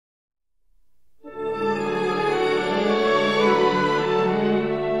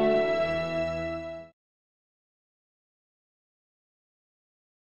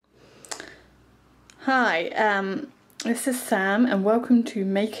Hi, this is Sam and welcome to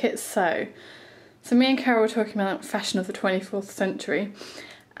Make It So. So me and Carol were talking about fashion of the 24th century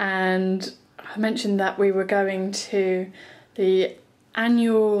and I mentioned that we were going to the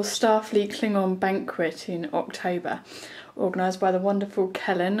annual Starfleet Klingon Banquet in October, organised by the wonderful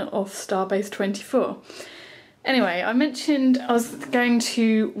Kellen of Starbase 24. Anyway, I mentioned I was going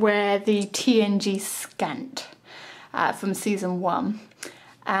to wear the TNG Skant from season 1.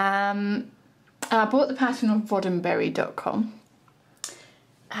 I bought the pattern on roddenberry.com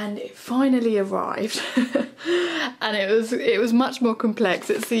and it finally arrived and it was much more complex.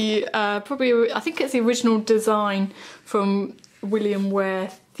 It's the I think it's the original design from William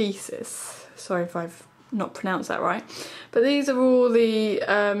Ware Thesis. Sorry if I've not pronounced that right, but these are all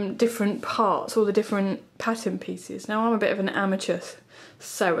the different parts, all the different pattern pieces. Now I'm a bit of an amateur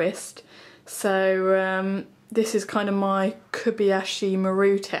sewist, so this is kind of my Kobayashi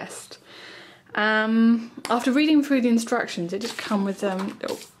Maru test. After reading through the instructions, it just come with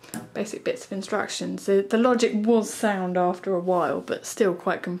little basic bits of instructions. The logic was sound after a while, but still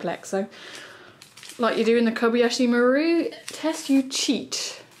quite complex. So, like you do in the Kobayashi Maru test, you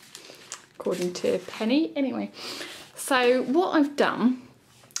cheat, according to Penny. Anyway, so what I've done,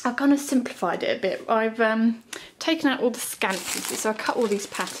 I've kind of simplified it a bit. I've taken out all the scant pieces, so I cut all these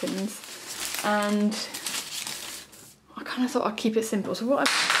patterns, and I kind of thought I'd keep it simple. So what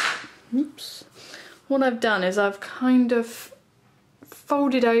I've done is I've kind of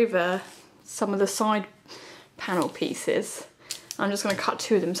folded over some of the side panel pieces. I'm just going to cut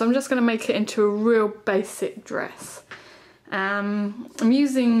 2 of them, so I'm just going to make it into a real basic dress. I'm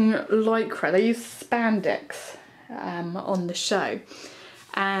using lycra. They use spandex on the show,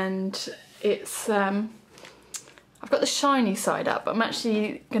 and it's I've got the shiny side up, but I'm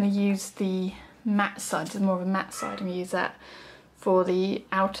actually going to use the matte side. There's more of a matte side. I'm going to use that for the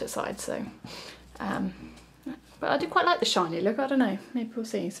outer side. So but I do quite like the shiny look. I don't know, maybe we'll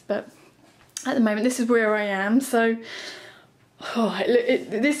see. But at the moment this is where I am. So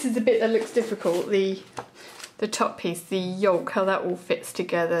this is the bit that looks difficult, the top piece, the yoke, how that all fits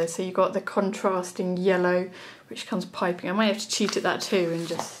together. So you've got the contrasting yellow which comes piping. I might have to cheat at that too and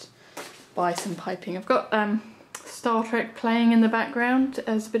just buy some piping. I've got Star Trek playing in the background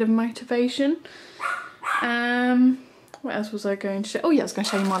as a bit of motivation. What else was I going to show? Oh yeah, I was going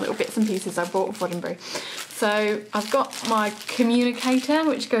to show you my little bits and pieces I bought with Roddenberry. So I've got my communicator,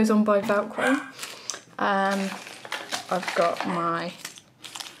 which goes on by Velcro. I've got my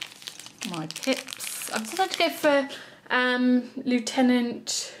pips. I've decided to go for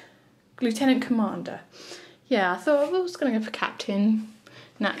Lieutenant Commander. Yeah, I thought I was going to go for Captain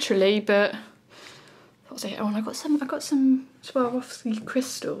naturally, but what was it? Oh, and I got some Swarovski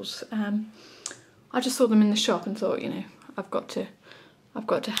crystals. I just saw them in the shop and thought, you know, I've got to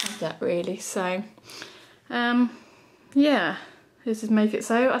have that really. So, yeah, this is Make It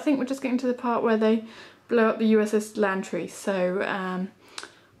So. I think we're just getting to the part where they blow up the USS Lantry. So,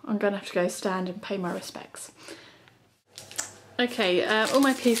 I'm gonna have to go stand and pay my respects. Okay, all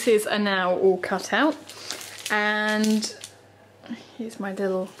my pieces are now all cut out, and here's my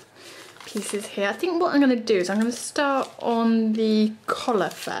little pieces here. I think what I'm gonna do is I'm gonna start on the collar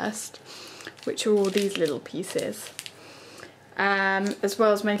first, which are all these little pieces, as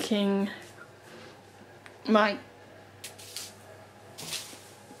well as making my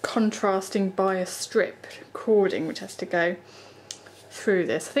contrasting bias strip cording, which has to go through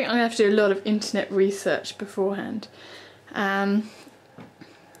this. I think I'm going to have to do a lot of internet research beforehand. I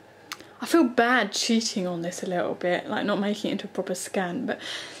feel bad cheating on this a little bit, like not making it into a proper scan, but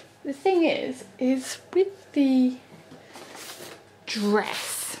the thing is with the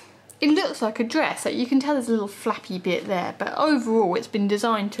dress, it looks like a dress. Like you can tell there's a little flappy bit there, but overall it's been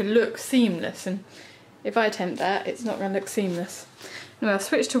designed to look seamless, and if I attempt that, it's not going to look seamless. Anyway, I've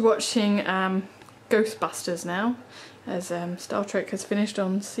switched to watching Ghostbusters now, as Star Trek has finished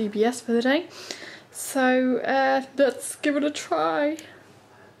on CBS for the day. So let's give it a try.